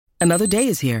Another day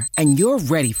is here, and you're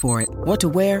ready for it. What to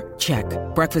wear? Check.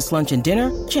 Breakfast, lunch, and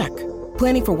dinner? Check.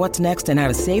 Planning for what's next and how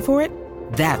to save for it?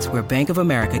 That's where Bank of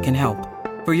America can help.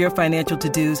 For your financial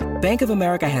to-dos, Bank of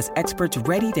America has experts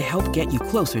ready to help get you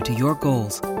closer to your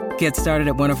goals. Get started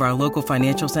at one of our local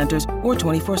financial centers or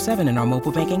 24/7 in our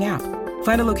mobile banking app.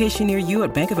 Find a location near you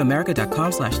at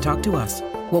bankofamerica.com/talktous.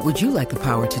 What would you like the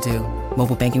power to do?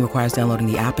 Mobile banking requires downloading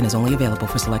the app and is only available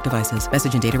for select devices.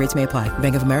 Message and data rates may apply.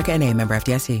 Bank of America N.A., member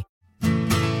FDIC.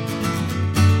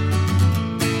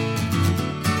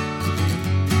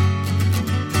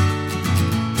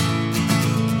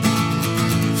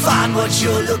 Find what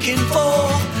you're looking for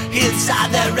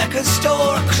inside that record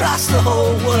store. Across the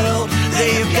whole world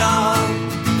they've gone,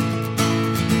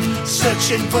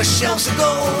 searching for shelves of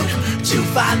gold to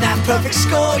find that perfect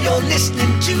score. You're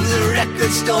listening to the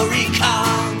Record Store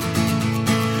Recon.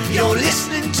 You're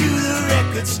listening to the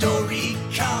Record Store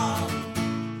Recon.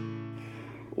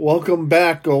 Welcome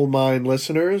back, Goldmine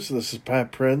listeners. This is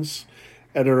Pat Prince,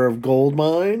 editor of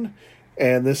Goldmine,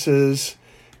 and this is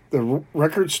the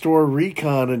Record Store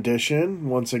Recon edition,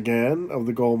 once again, of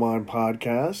the Goldmine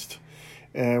podcast.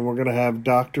 And we're going to have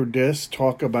Dr. Dis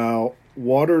talk about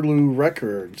Waterloo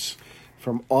Records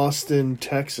from Austin,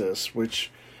 Texas, which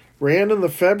ran in the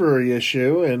February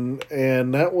issue.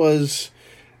 And that was,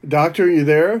 Doctor, you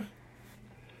there?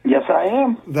 Yes, I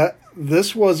am.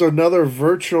 This was another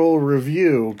virtual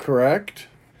review, correct?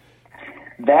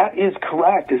 That is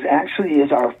correct. This actually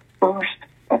is our first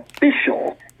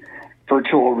official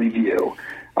virtual review.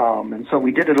 And so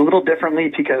we did it a little differently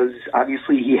because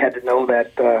obviously he had to know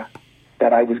that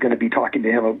I was going to be talking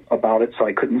to him about it, so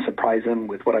I couldn't surprise him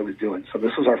with what I was doing. So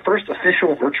this was our first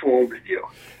official virtual review.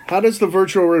 How does the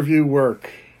virtual review work?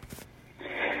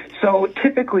 So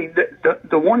typically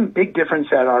the one big difference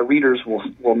that our readers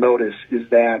will notice is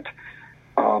that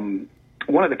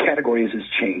one of the categories has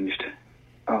changed.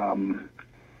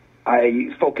 I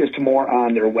focused more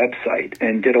on their website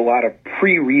and did a lot of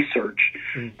pre-research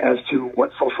as to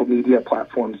what social media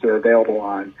platforms they're available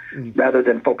on, rather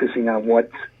than focusing on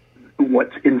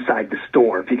what's inside the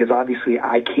store, because obviously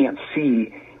I can't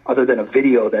see, other than a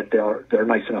video that they're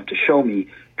nice enough to show me,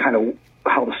 kind of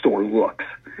how the store looks.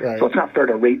 Right. So it's not fair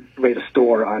to rate a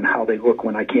store on how they look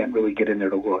when I can't really get in there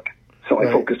to look. So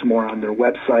I focused more on their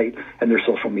website and their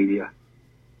social media.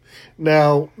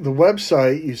 Now, the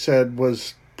website, you said,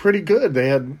 was pretty good. They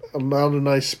had a lot of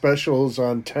nice specials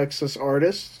on Texas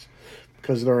artists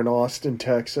because they're in Austin,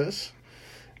 Texas,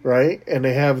 right? And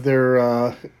they have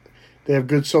they have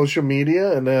good social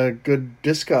media and a good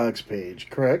Discogs page,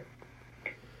 correct?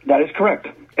 That is correct.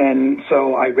 And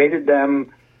so I rated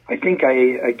them. I think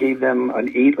I gave them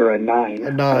an 8 or a 9.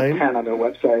 A 9. 10 on their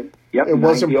website. Yep. It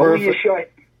wasn't perfect.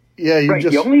 The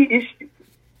only issue.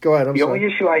 Go ahead. The only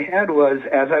issue I had was,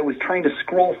 as I was trying to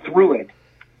scroll through it,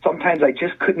 sometimes I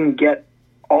just couldn't get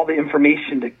all the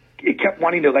information. It kept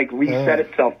wanting to reset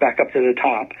itself back up to the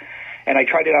top. And I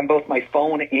tried it on both my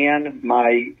phone and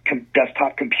my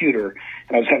desktop computer,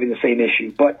 and I was having the same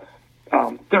issue. But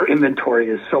their inventory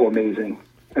is so amazing.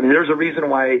 I mean, there's a reason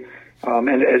why,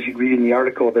 and as you read in the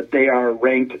article, that they are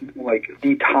ranked like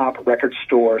the top record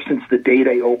store since the day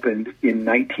they opened in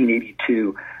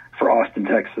 1982 for Austin,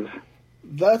 Texas.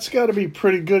 That's got to be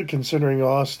pretty good considering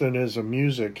Austin is a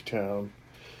music town.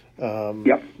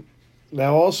 Yep.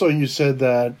 Now, also, you said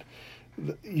that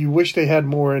you wish they had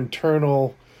more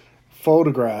internal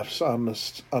photographs on the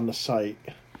site.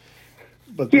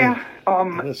 But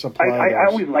I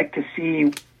always like to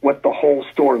see what the whole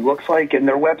store looks like, and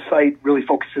their website really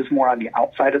focuses more on the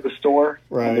outside of the store.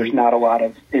 Right. And there's not a lot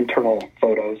of internal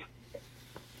photos.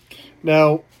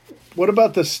 Now, what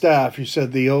about the staff? You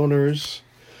said the owners.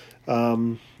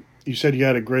 You said you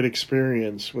had a great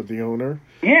experience with the owner.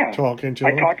 Yeah. Talking to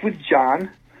him. I talked with John.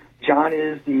 John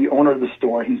is the owner of the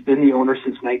store. He's been the owner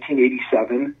since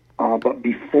 1987. But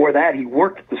before that, he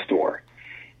worked at the store.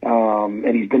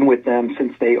 And he's been with them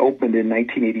since they opened in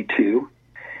 1982.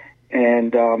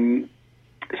 And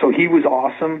so he was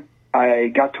awesome. I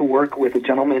got to work with a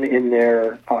gentleman in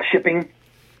their shipping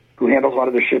who handles a lot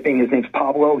of their shipping. His name's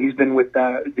Pablo. He's been with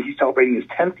he's celebrating his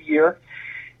 10th year.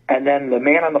 And then the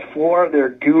man on the floor, their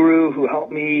guru who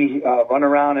helped me run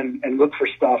around and look for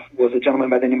stuff, was a gentleman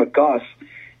by the name of Gus.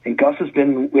 And Gus has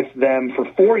been with them for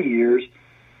 4 years.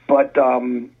 But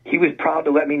he was proud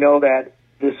to let me know that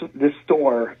this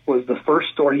store was the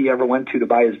first store he ever went to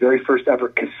buy his very first ever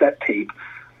cassette tape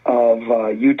of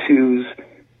U2's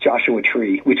Joshua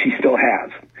Tree, which he still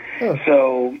has. Huh.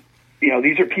 So,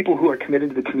 these are people who are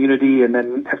committed to the community and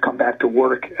then have come back to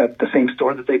work at the same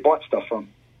store that they bought stuff from.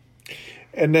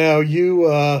 And now you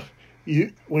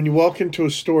when you walk into a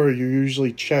store, you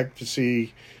usually check to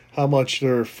see how much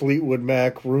their Fleetwood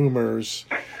Mac rumors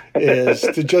is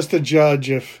to judge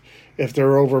if they're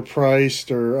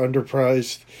overpriced or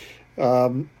underpriced.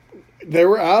 They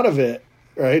were out of it,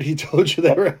 right? He told you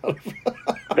they were out of it.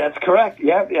 That's correct.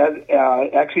 Yeah.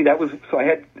 Actually, that was so. I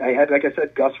had like I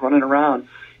said, Gus running around,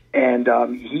 and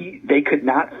they could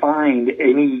not find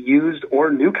any used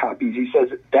or new copies. He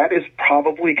says that is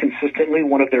probably consistently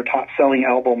one of their top selling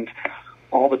albums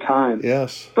all the time.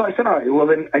 Yes. So I said, all right. Well,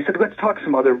 then I said, let's talk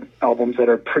some other albums that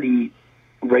are pretty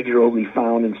regularly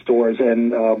found in stores.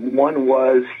 And one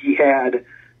was he had.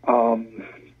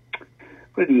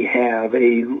 What did he have?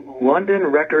 A London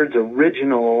Records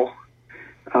original,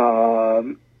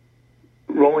 Rolling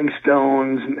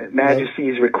Stones,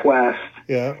 Majesty's Request.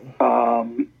 Yeah.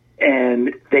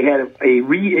 And they had a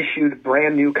reissued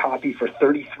brand new copy for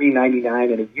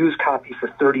 $33.99 and a used copy for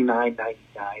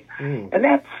 $39.99. And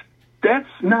that's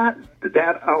not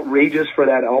that outrageous for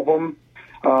that album.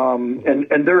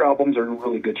 And their albums are in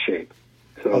really good shape.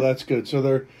 So. Oh, that's good. So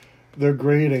their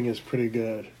grading is pretty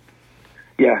good.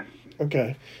 Yeah.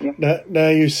 Okay. Yep. Now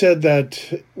you said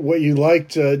that what you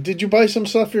liked. Did you buy some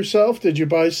stuff yourself? Did you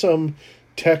buy some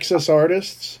Texas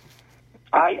artists?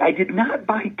 I did not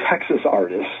buy Texas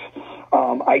artists.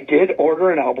 I did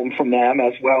order an album from them,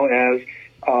 as well as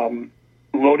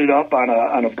loaded up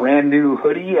on a brand new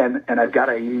hoodie, and I've got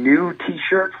a new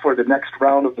T-shirt for the next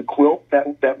round of the quilt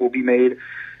that will be made.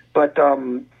 But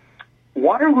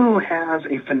Waterloo has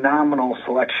a phenomenal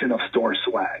selection of store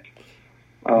swag.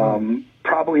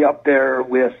 Probably up there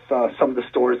with some of the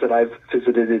stores that I've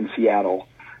visited in Seattle.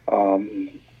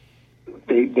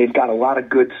 They've got a lot of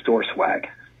good store swag.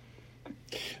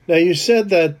 Now, you said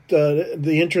that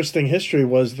the interesting history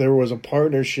was there was a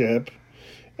partnership.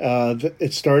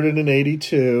 It started in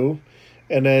 '82,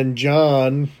 and then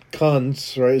John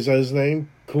Kuntz, right? Is that his name?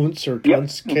 Kuntz or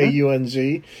Kuntz? Yep.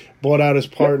 Kunz, bought out his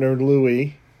partner,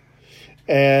 Louis.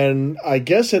 And I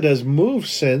guess it has moved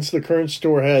since. The current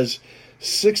store has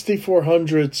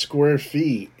 6,400 square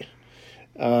feet.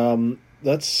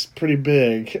 That's pretty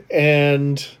big.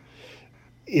 And,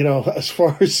 you know, as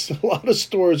far as a lot of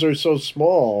stores are so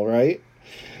small, right?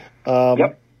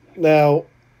 Yep. Now,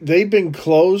 they've been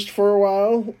closed for a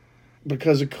while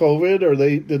because of COVID, or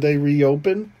did they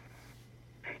reopen?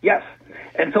 Yes.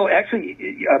 And so actually,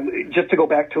 just to go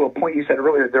back to a point you said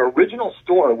earlier, their original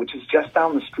store, which is just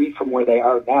down the street from where they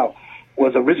are now,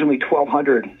 was originally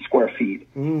 1,200 square feet.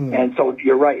 And so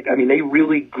you're right. I mean, they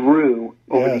really grew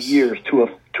over the years to a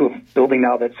building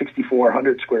now that's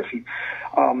 6,400 square feet.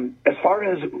 As far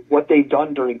as what they've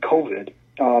done during COVID,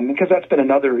 because that's been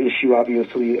another issue,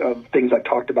 obviously, of things I've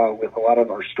talked about with a lot of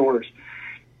our stores,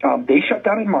 they shut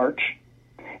down in March,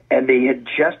 and they had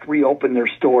just reopened their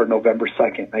store November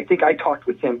 2nd. I think I talked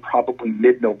with them probably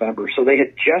mid-November. So they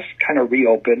had just kind of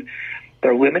reopened.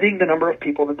 They're limiting the number of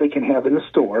people that they can have in the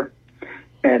store,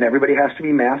 and everybody has to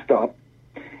be masked up.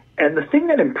 And the thing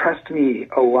that impressed me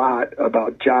a lot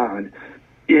about John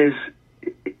is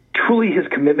truly his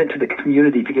commitment to the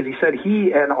community, because he said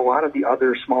he and a lot of the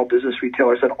other small business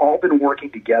retailers had all been working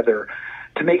together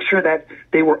to make sure that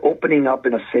they were opening up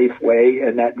in a safe way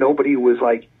and that nobody was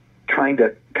like trying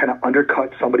to kind of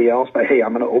undercut somebody else by, hey,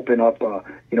 I'm going to open up, a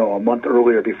month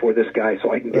earlier before this guy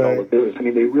so I can get all the business. I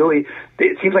mean,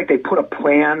 it seems like they put a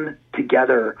plan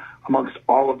together amongst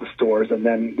all of the stores and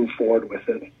then move forward with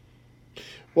it.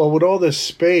 Well, with all this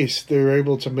space, they're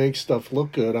able to make stuff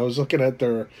look good. I was looking at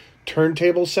their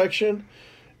turntable section.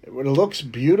 It looks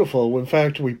beautiful. In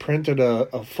fact, we printed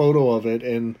a photo of it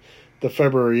in the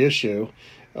February issue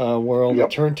where all the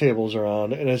turntables are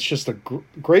on, and it's just a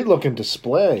great-looking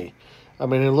display. I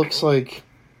mean, it looks like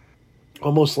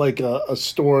almost like a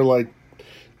store like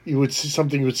you would see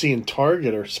something you would see in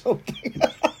Target or something.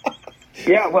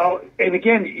 Yeah, well, and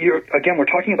again, we're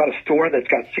talking about a store that's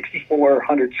got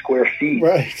 6,400 square feet,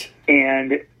 right?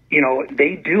 And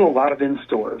they do a lot of in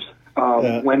stores.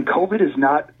 When COVID is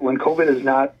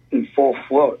not in full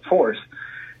force,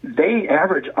 they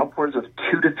average upwards of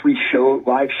 2 to 3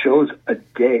 live shows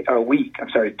a week. I'm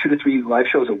sorry, 2 to 3 live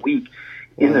shows a week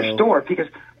in their store, because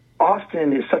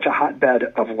Austin is such a hotbed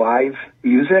of live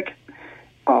music.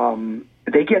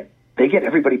 They get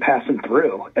everybody passing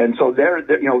through, and so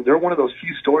they're one of those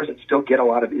few stores that still get a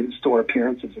lot of in-store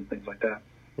appearances and things like that.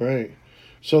 Right.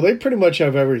 So they pretty much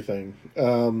have everything.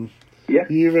 You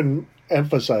even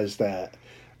emphasize that.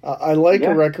 I like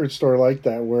a record store like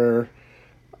that where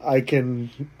I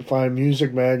can find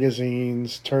music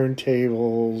magazines,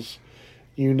 turntables,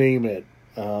 you name it.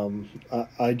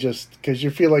 I just, because you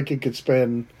feel like you could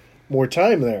spend more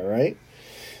time there, right?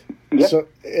 Yep. So,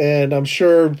 and I'm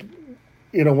sure,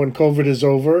 when COVID is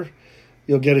over,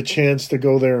 you'll get a chance to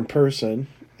go there in person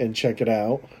and check it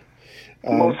out.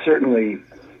 Most certainly.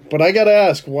 But I got to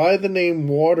ask, why the name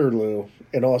Waterloo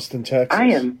in Austin, Texas?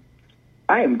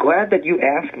 I am glad that you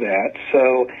asked that.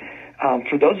 So,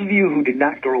 for those of you who did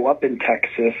not grow up in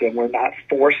Texas and were not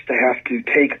forced to have to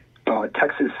take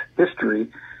Texas history,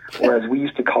 or as we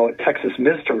used to call it, Texas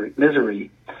misery,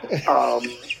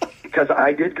 because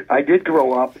I did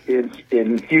grow up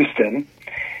in Houston,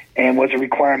 and was a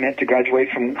requirement to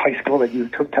graduate from high school that you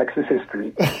took Texas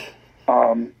history.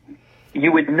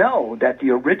 You would know that the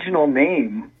original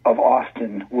name of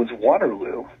Austin was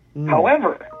Waterloo.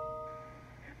 However,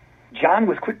 John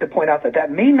was quick to point out that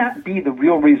may not be the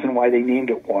real reason why they named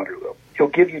it Waterloo. He'll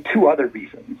give you two other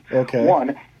reasons. Okay.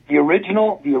 One, the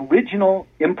original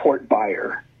import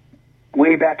buyer,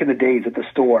 way back in the days at the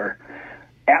store,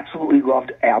 absolutely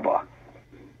loved ABBA.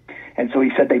 And so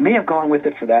he said they may have gone with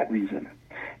it for that reason.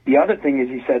 The other thing is,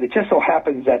 he said, it just so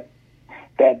happens that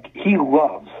he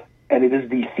loves, and it is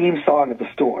the theme song of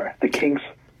the store, the Kinks'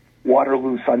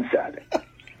 Waterloo Sunset.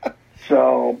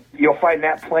 So you'll find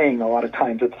that playing a lot of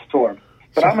times at the store.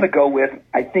 But I'm going to go with,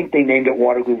 I think they named it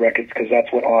Waterloo Records because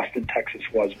that's what Austin, Texas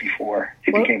was before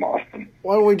it became Austin.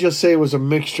 Why don't we just say it was a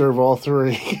mixture of all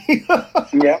three?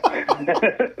 Yeah.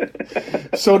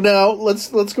 So now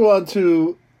let's go on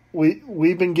to,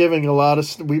 we've been giving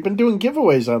we've been doing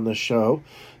giveaways on this show.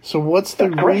 So what's the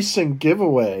recent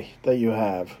giveaway that you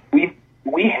have?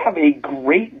 We have a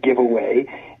great giveaway,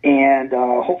 and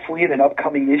hopefully in an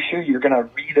upcoming issue you're going to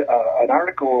read an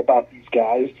article about these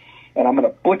guys, and I'm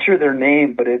going to butcher their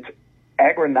name, but it's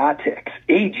Agronautix,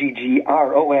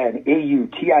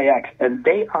 Agronautix, and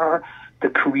they are the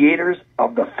creators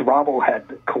of the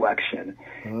Throbblehead collection.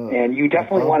 And you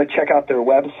definitely want to check out their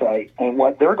website, and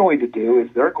what they're going to do is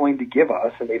they're going to give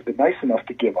us, and they've been nice enough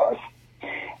to give us,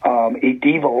 a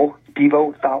Devo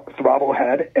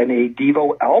Throbblehead and a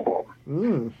Devo album.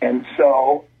 And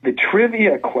so the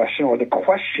trivia question, or the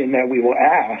question that we will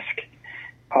ask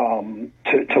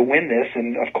to win this,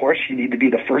 and of course you need to be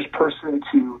the first person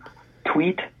to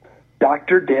tweet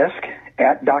Dr. Disc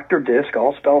at Dr. Disc,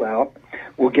 all spelled out,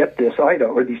 will get this item,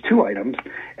 or these two items,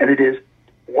 and it is,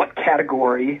 what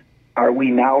category are we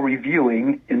now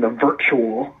reviewing in the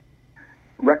virtual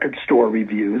record store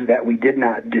reviews that we did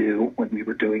not do when we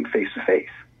were doing face-to-face?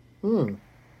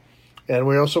 And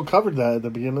we also covered that at the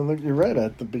beginning that you read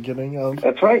at the beginning of...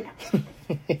 That's right.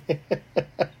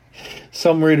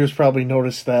 Some readers probably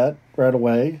noticed that right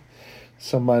away.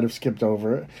 Some might have skipped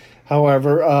over it.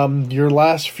 However, your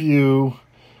last few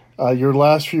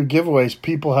giveaways,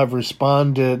 people have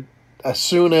responded as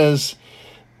soon as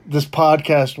this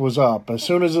podcast was up. As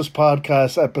soon as this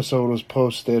podcast episode was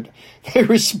posted, they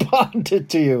responded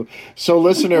to you. So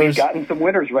listeners... We've gotten some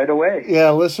winners right away.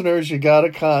 Yeah, listeners, you got to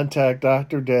contact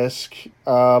Dr. Disc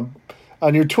on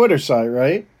your Twitter site,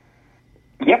 right?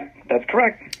 Yep, that's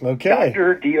correct. Okay.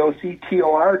 Dr.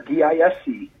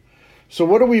 DOCTORDISC. So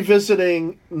what are we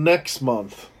visiting next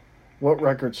month? What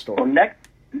record store? Well,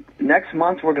 next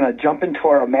month, we're going to jump into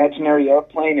our imaginary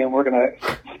airplane, and we're going to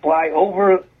fly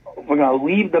over... We're going to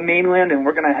leave the mainland, and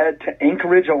we're going to head to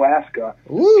Anchorage, Alaska,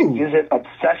 and visit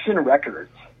Obsession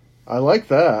Records. I like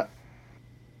that.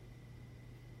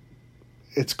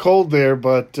 It's cold there,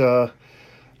 but I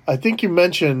think you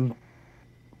mentioned,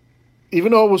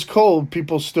 even though it was cold,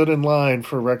 people stood in line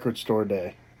for Record Store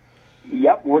Day.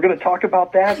 Yep, we're going to talk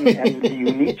about that and the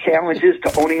unique challenges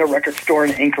to owning a record store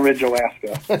in Anchorage,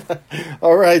 Alaska.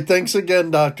 All right, thanks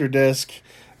again, Dr. Disc.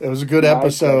 It was a good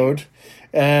episode.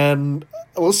 And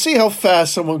we'll see how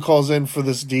fast someone calls in for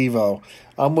this Devo.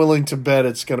 I'm willing to bet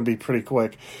it's going to be pretty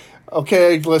quick.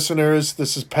 Okay, listeners,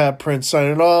 this is Pat Prince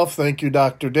signing off. Thank you,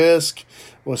 Dr. Disc.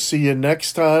 We'll see you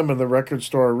next time on the Record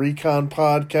Store Recon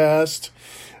podcast.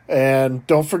 And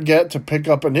don't forget to pick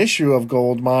up an issue of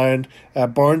Goldmine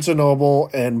at Barnes & Noble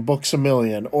and Books A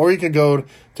Million. Or you can go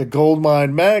to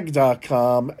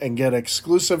goldminemag.com and get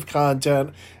exclusive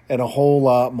content and a whole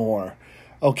lot more.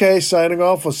 Okay, signing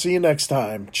off. We'll see you next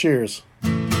time. Cheers.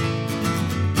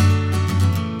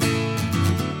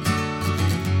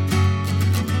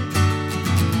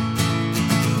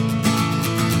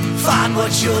 Find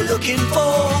what you're looking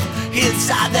for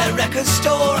inside that record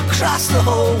store. Across the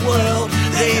whole world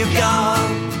they've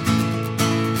gone,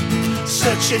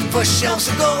 searching for shelves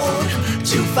of gold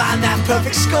to find that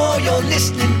perfect score. You're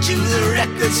listening to the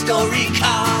Record Store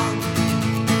Recon.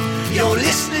 You're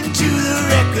listening to the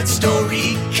Record Store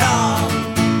Recon.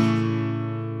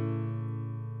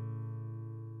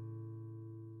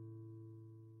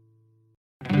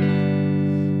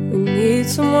 We need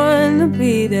someone to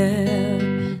be there,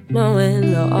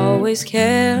 knowing they'll always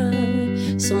care.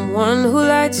 Someone who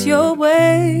lights your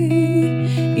way,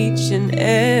 each and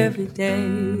every day.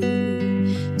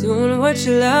 Doing what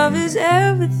you love is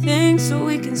everything, so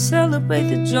we can celebrate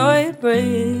the joy it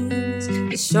brings.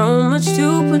 There's so much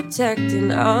to protect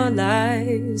in our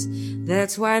lives.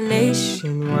 That's why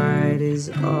Nationwide is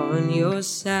on your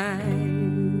side.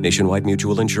 Nationwide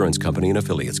Mutual Insurance Company and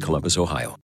Affiliates, Columbus,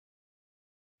 Ohio.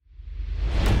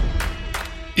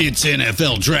 It's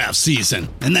NFL draft season,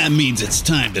 and that means it's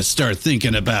time to start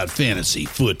thinking about fantasy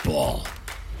football.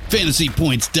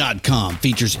 FantasyPoints.com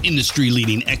features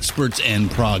industry-leading experts and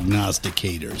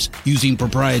prognosticators using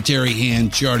proprietary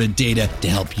hand-charted data to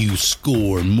help you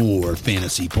score more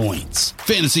fantasy points.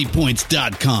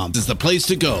 FantasyPoints.com is the place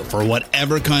to go for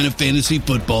whatever kind of fantasy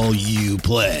football you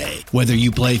play. Whether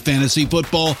you play fantasy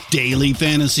football, daily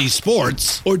fantasy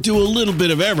sports, or do a little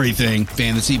bit of everything,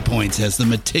 Fantasy Points has the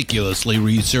meticulously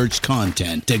researched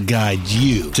content to guide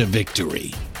you to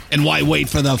victory. And why wait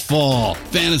for the fall?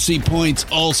 Fantasy Points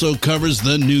also covers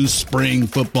the new spring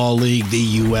football league,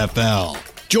 the UFL.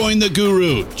 Join the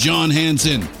guru, John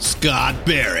Hansen, Scott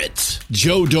Barrett,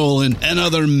 Joe Dolan, and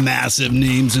other massive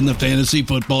names in the fantasy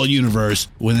football universe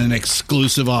with an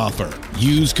exclusive offer.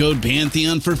 Use code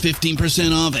Pantheon for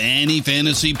 15% off any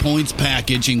Fantasy Points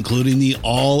package, including the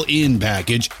all-in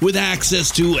package, with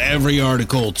access to every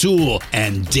article, tool,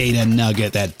 and data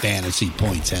nugget that Fantasy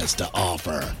Points has to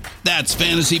offer. That's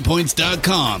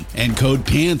FantasyPoints.com and code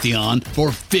Pantheon for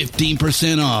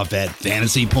 15% off at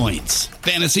Fantasy Points.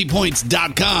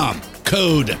 FantasyPoints.com,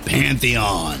 code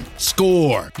Pantheon.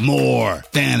 Score more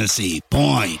fantasy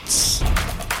points.